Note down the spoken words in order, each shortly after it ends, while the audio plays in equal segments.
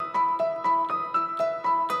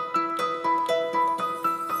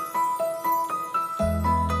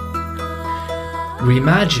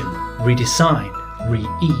Reimagine, redesign,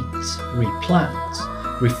 re-eat, replant,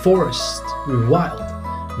 reforest, rewild,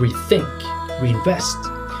 rethink, reinvest,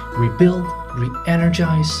 rebuild,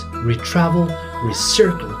 re-energize, retravel,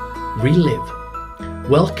 recircle, relive.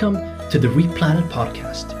 Welcome to the Replanet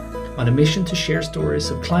podcast, on a mission to share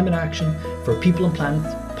stories of climate action for people and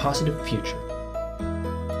planet positive future.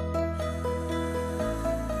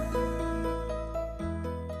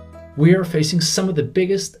 We are facing some of the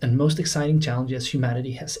biggest and most exciting challenges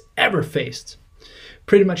humanity has ever faced.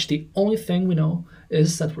 Pretty much the only thing we know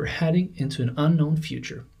is that we're heading into an unknown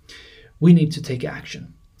future. We need to take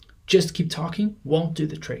action. Just keep talking won't do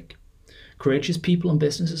the trick. Courageous people and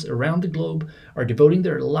businesses around the globe are devoting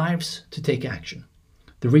their lives to take action.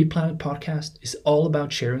 The Replanet podcast is all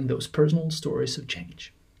about sharing those personal stories of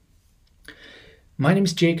change. My name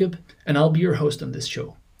is Jacob, and I'll be your host on this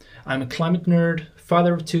show. I'm a climate nerd,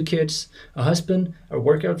 father of 2 kids, a husband, a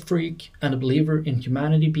workout freak, and a believer in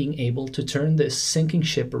humanity being able to turn this sinking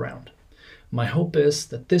ship around. My hope is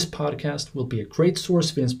that this podcast will be a great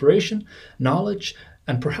source of inspiration, knowledge,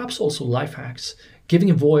 and perhaps also life hacks,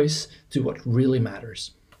 giving a voice to what really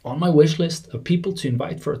matters. On my wish list of people to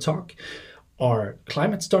invite for a talk are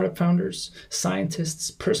climate startup founders,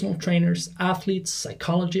 scientists, personal trainers, athletes,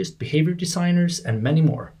 psychologists, behavior designers, and many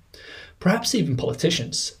more. Perhaps even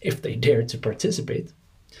politicians, if they dare to participate.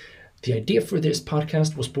 The idea for this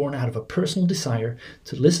podcast was born out of a personal desire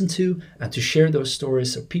to listen to and to share those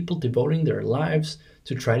stories of people devoting their lives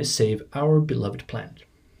to try to save our beloved planet.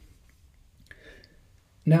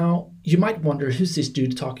 Now, you might wonder, who's this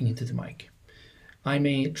dude talking into the mic? I'm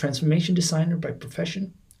a transformation designer by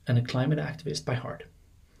profession and a climate activist by heart.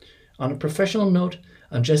 On a professional note,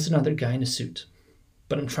 I'm just another guy in a suit,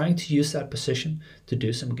 but I'm trying to use that position to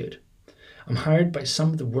do some good. I'm hired by some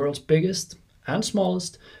of the world's biggest and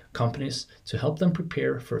smallest companies to help them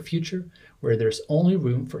prepare for a future where there's only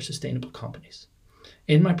room for sustainable companies.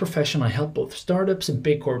 In my profession, I help both startups and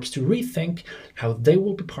big corps to rethink how they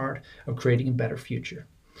will be part of creating a better future.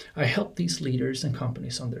 I help these leaders and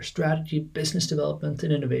companies on their strategy, business development,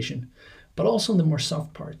 and innovation, but also on the more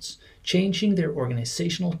soft parts, changing their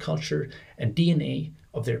organizational culture and DNA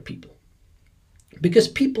of their people. Because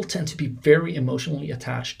people tend to be very emotionally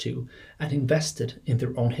attached to and invested in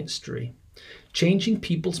their own history. Changing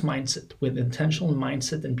people's mindset with intentional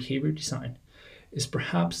mindset and behavior design is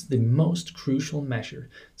perhaps the most crucial measure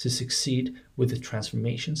to succeed with the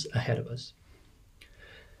transformations ahead of us.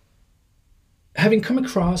 Having come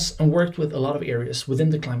across and worked with a lot of areas within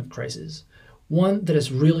the climate crisis, one that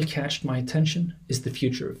has really catched my attention is the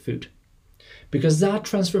future of food. Because that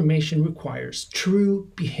transformation requires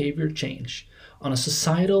true behavior change on a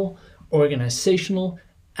societal, organizational,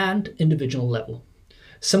 and individual level.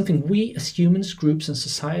 Something we as humans, groups, and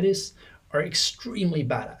societies are extremely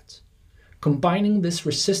bad at. Combining this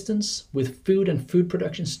resistance with food and food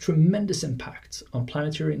production's tremendous impact on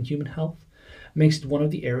planetary and human health makes it one of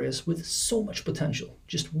the areas with so much potential,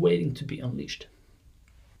 just waiting to be unleashed.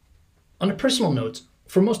 On a personal note,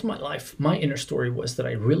 for most of my life, my inner story was that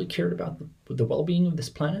I really cared about the well-being of this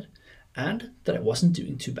planet and that I wasn't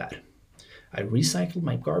doing too bad. I recycled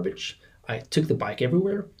my garbage, I took the bike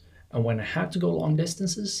everywhere, and when I had to go long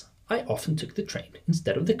distances, I often took the train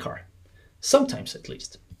instead of the car. Sometimes, at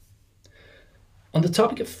least. On the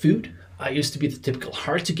topic of food, I used to be the typical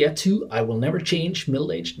hard to get to, I will never change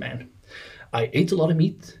middle-aged man. I ate a lot of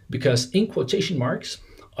meat because, in quotation marks,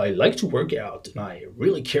 I like to work out and I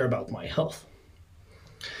really care about my health.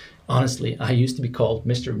 Honestly, I used to be called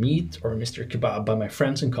Mr. Meat or Mr. Kebab by my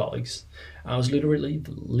friends and colleagues. I was literally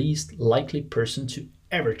the least likely person to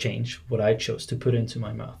ever change what I chose to put into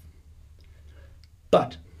my mouth.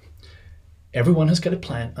 But everyone has got a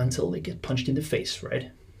plan until they get punched in the face,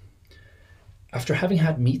 right? After having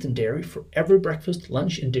had meat and dairy for every breakfast,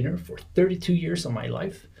 lunch, and dinner for 32 years of my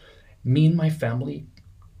life, me and my family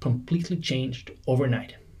completely changed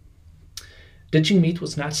overnight. Ditching meat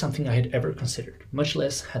was not something I had ever considered, much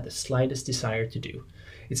less had the slightest desire to do.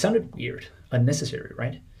 It sounded weird, unnecessary,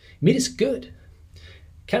 right? Meat is good.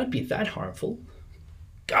 Can it be that harmful?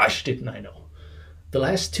 Gosh, didn't I know. The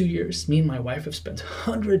last 2 years, me and my wife have spent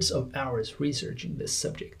hundreds of hours researching this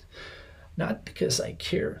subject. Not because I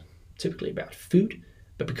care typically about food,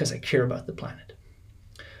 but because I care about the planet.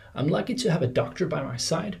 I'm lucky to have a doctor by my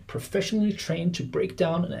side, professionally trained to break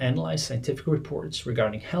down and analyze scientific reports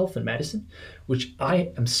regarding health and medicine, which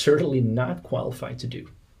I am certainly not qualified to do.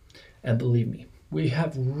 And believe me, we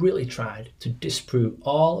have really tried to disprove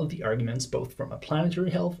all of the arguments both from a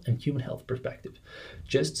planetary health and human health perspective,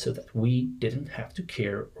 just so that we didn't have to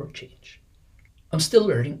care or change. I'm still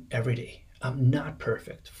learning every day. I'm not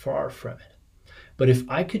perfect, far from it. But if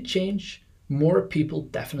I could change more people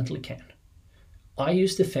definitely can. I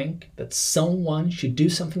used to think that someone should do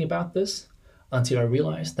something about this until I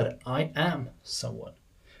realized that I am someone.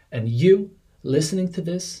 And you, listening to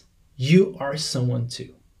this, you are someone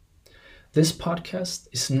too. This podcast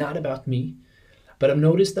is not about me, but I've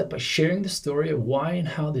noticed that by sharing the story of why and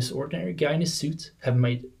how this ordinary guy in a suit have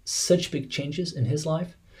made such big changes in his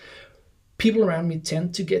life, people around me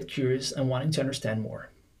tend to get curious and wanting to understand more.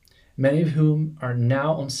 Many of whom are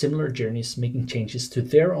now on similar journeys making changes to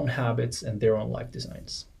their own habits and their own life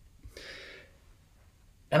designs.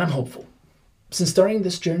 And I'm hopeful. Since starting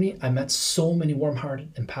this journey, I met so many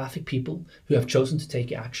warm-hearted, empathic people who have chosen to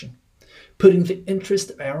take action, putting the interest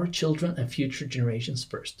of our children and future generations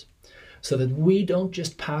first, so that we don't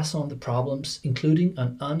just pass on the problems, including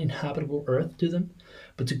an uninhabitable earth, to them,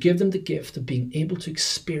 but to give them the gift of being able to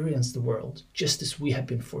experience the world just as we have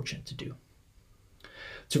been fortunate to do.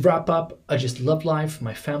 To wrap up, I just love life,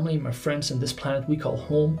 my family, my friends, and this planet we call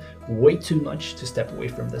home way too much to step away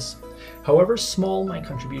from this. However small my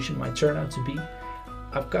contribution might turn out to be,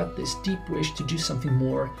 I've got this deep wish to do something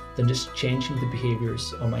more than just changing the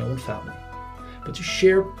behaviors of my own family, but to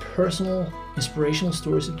share personal, inspirational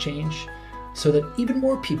stories of change so that even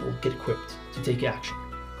more people get equipped to take action.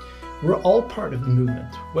 We're all part of the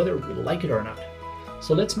movement, whether we like it or not.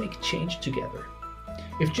 So let's make change together.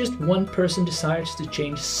 If just one person decides to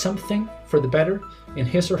change something for the better in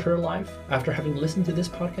his or her life after having listened to this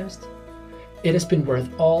podcast, it has been worth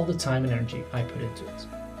all the time and energy I put into it.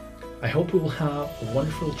 I hope we will have a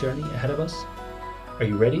wonderful journey ahead of us. Are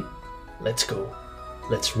you ready? Let's go.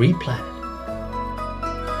 Let's replanet.